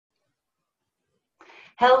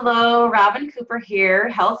Hello, Robin Cooper here,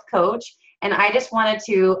 health coach, and I just wanted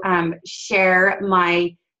to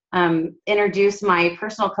introduce my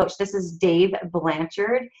personal coach. This is Dave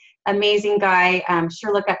Blanchard, amazing guy.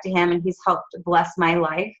 Sure look up to him, and he's helped bless my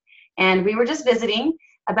life. And we were just visiting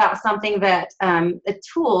about something that, a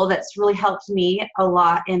tool that's really helped me a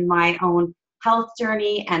lot in my own health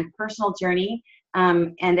journey and personal journey,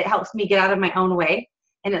 and it helps me get out of my own way.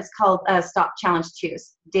 And it's called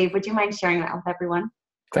Stop.Challenge.Choose. Dave, would you mind sharing that with everyone?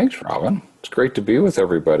 Thanks, Robin. It's great to be with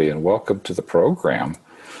everybody, and welcome to the program.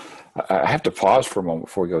 I have to pause for a moment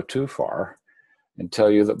before we go too far and tell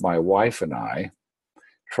you that my wife and I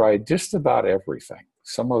tried just about everything.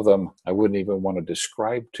 Some of them I wouldn't even want to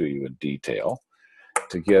describe to you in detail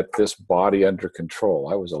to get this body under control.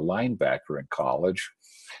 I was a linebacker in college,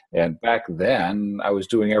 and back then I was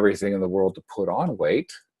doing everything in the world to put on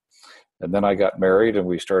weight. And then I got married and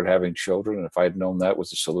we started having children. And if I'd known that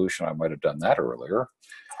was the solution, I might have done that earlier.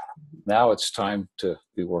 Now it's time to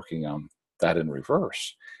be working on that in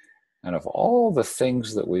reverse. And of all the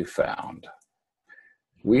things that we found,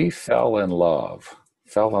 we fell in love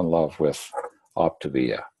with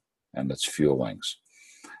Optavia and its fuelings.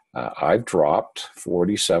 I've dropped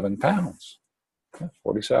 47 pounds.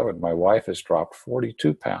 47. My wife has dropped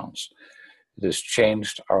 42 pounds. It has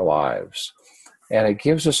changed our lives. And it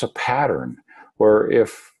gives us a pattern where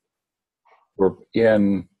if we're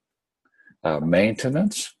in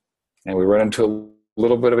maintenance and we run into a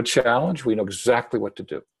little bit of a challenge, we know exactly what to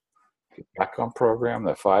do. Get back on program,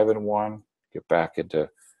 the 5-in-1, get back into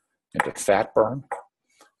fat burn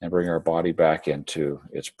and bring our body back into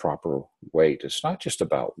its proper weight. It's not just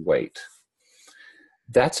about weight.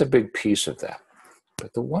 That's a big piece of that.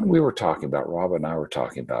 But the one we were talking about, Rob and I were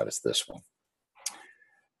talking about, is this one.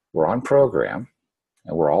 We're on program.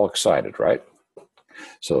 And we're all excited, right?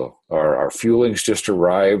 So our fuelings just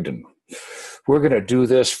arrived, and we're going to do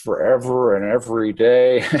this forever and every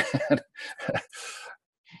day. And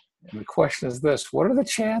the question is this: what are the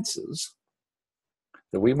chances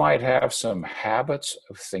that we might have some habits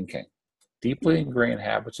of thinking, deeply ingrained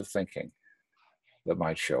habits of thinking, that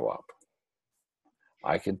might show up?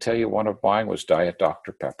 I can tell you one of mine was Diet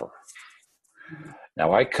Dr. Pepper.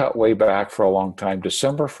 Now, I cut way back for a long time.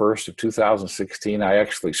 December 1st of 2016, I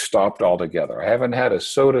actually stopped altogether. I haven't had a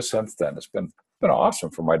soda since then. It's been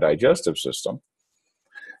awesome for my digestive system.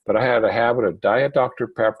 But I had a habit of Diet Dr.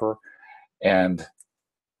 Pepper and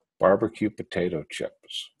barbecue potato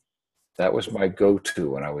chips. That was my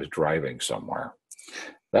go-to when I was driving somewhere.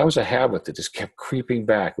 That was a habit that just kept creeping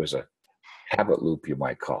back. It was a habit loop, you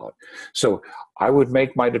might call it. So I would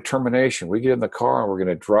make my determination. We get in the car and we're going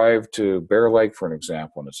to drive to Bear Lake, for an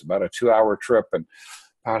example, and it's about a 2-hour trip. And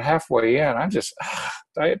about halfway in, I'm just,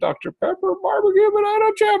 Diet Dr. Pepper, barbecue,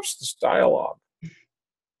 potato chips, this dialogue.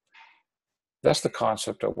 That's the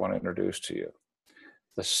concept I want to introduce to you.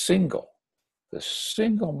 The single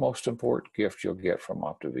most important gift you'll get from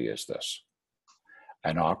Optavia is this: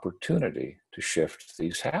 an opportunity to shift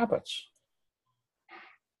these habits.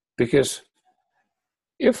 Because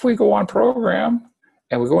if we go on program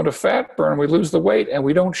and we go into fat burn, we lose the weight and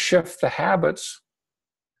we don't shift the habits,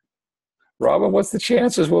 Robin, what's the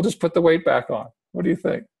chances we'll just put the weight back on? What do you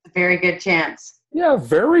think? Very good chance. Yeah,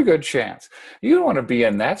 very good chance. You don't want to be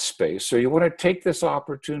in that space. So you want to take this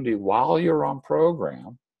opportunity while you're on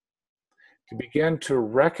program to begin to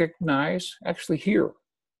recognize, actually hear,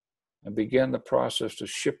 and begin the process of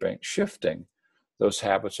shifting those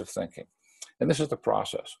habits of thinking. And this is the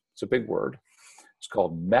process. It's a big word. It's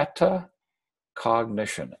called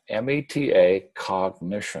metacognition, M-E-T-A,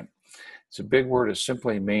 cognition. It's a big word. It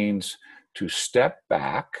simply means to step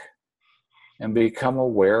back and become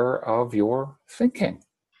aware of your thinking.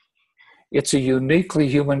 It's a uniquely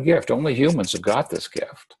human gift. Only humans have got this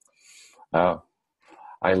gift. I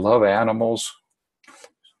love animals,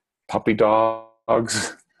 puppy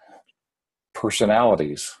dogs,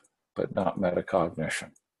 personalities, but not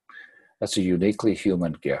metacognition. That's a uniquely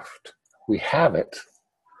human gift. We have it,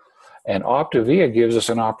 and Optavia gives us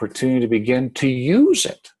an opportunity to begin to use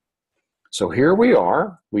it. So here we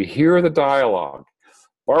are. We hear the dialogue.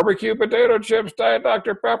 Barbecue, potato chips, Diet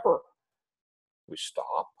Dr. Pepper. We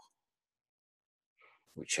stop.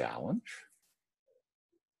 We challenge.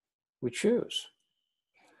 We choose.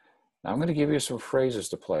 Now I'm going to give you some phrases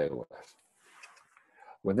to play with.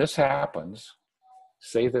 When this happens,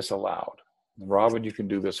 say this aloud. And Robin, you can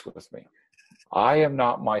do this with me. I am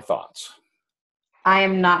not my thoughts. I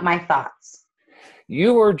am not my thoughts.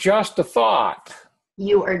 You are just a thought.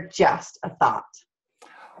 You are just a thought.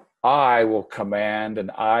 I will command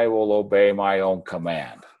and I will obey my own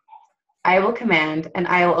command. I will command and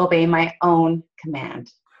I will obey my own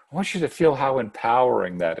command. I want you to feel how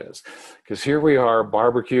empowering that is. Because here we are,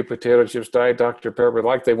 barbecue, potato chips, Diet Dr. Pepper,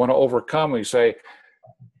 like they want to overcome. We say,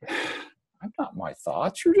 I'm not my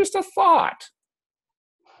thoughts. You're just a thought.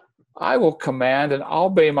 I will command and I'll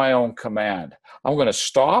obey my own command. I'm going to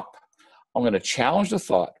stop. I'm going to challenge the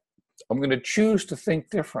thought. I'm going to choose to think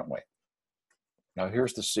differently. Now,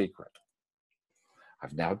 here's the secret.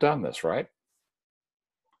 I've now done this, right?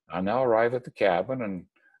 I now arrive at the cabin and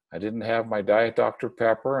I didn't have my Diet Dr.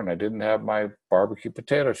 Pepper and I didn't have my barbecue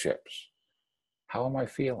potato chips. How am I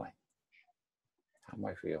feeling? How am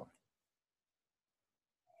I feeling?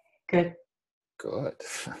 Good. Good.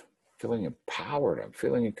 Feeling empowered. I'm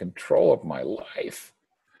feeling in control of my life.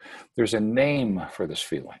 There's a name for this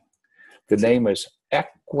feeling. The name is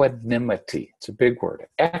equanimity. It's a big word.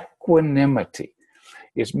 Equanimity.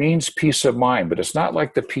 It means peace of mind, but it's not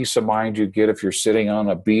like the peace of mind you get if you're sitting on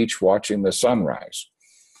a beach watching the sunrise.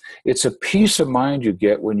 It's a peace of mind you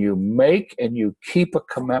get when you make and you keep a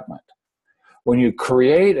commitment, when you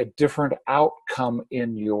create a different outcome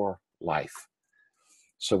in your life.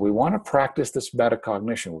 So we want to practice this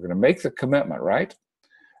metacognition. We're going to make the commitment, right?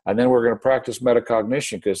 And then we're going to practice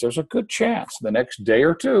metacognition because there's a good chance the next day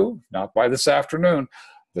or two, not by this afternoon,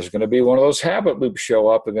 there's going to be one of those habit loops show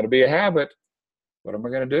up. They're going to be a habit. What am I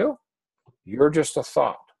going to do? You're just a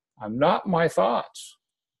thought. I'm not my thoughts.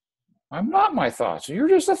 I'm not my thoughts. You're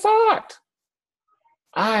just a thought.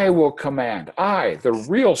 I will command. I, the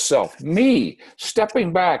real self, me,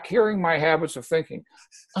 stepping back, hearing my habits of thinking.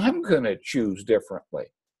 I'm going to choose differently.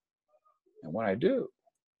 And when I do,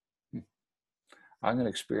 I'm going to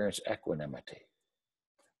experience equanimity.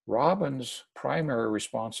 Robin's primary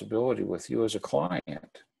responsibility with you as a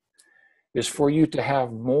client is for you to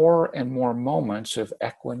have more and more moments of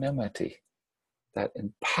equanimity, that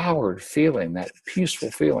empowered feeling, that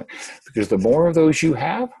peaceful feeling. Because the more of those you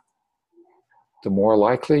have, the more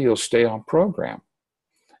likely you'll stay on program.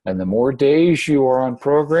 And the more days you are on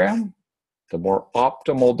program, the more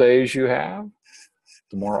optimal days you have,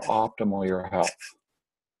 the more optimal your health.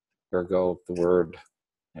 Ergo, the word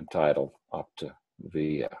entitled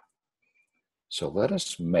Optavia. So let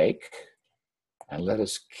us make and let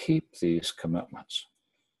us keep these commitments.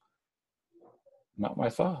 Not my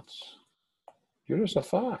thoughts. You're just a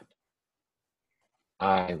thought.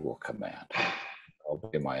 I will command. I'll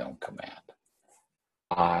obey my own command.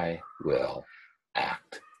 I will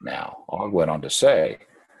act now. I went on to say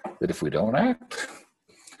that if we don't act,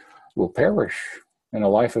 we'll perish in a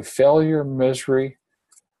life of failure, misery,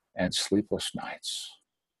 and sleepless nights.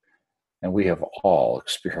 And we have all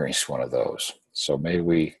experienced one of those. So may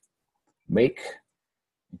we make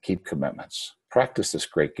and keep commitments. Practice this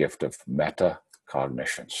great gift of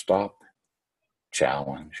metacognition. Stop,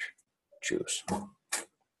 challenge, choose.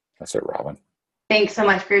 That's it, Robin. Thanks so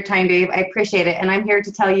much for your time, Dave. I appreciate it. And I'm here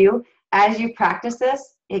to tell you, as you practice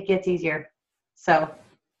this, it gets easier. So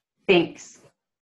thanks.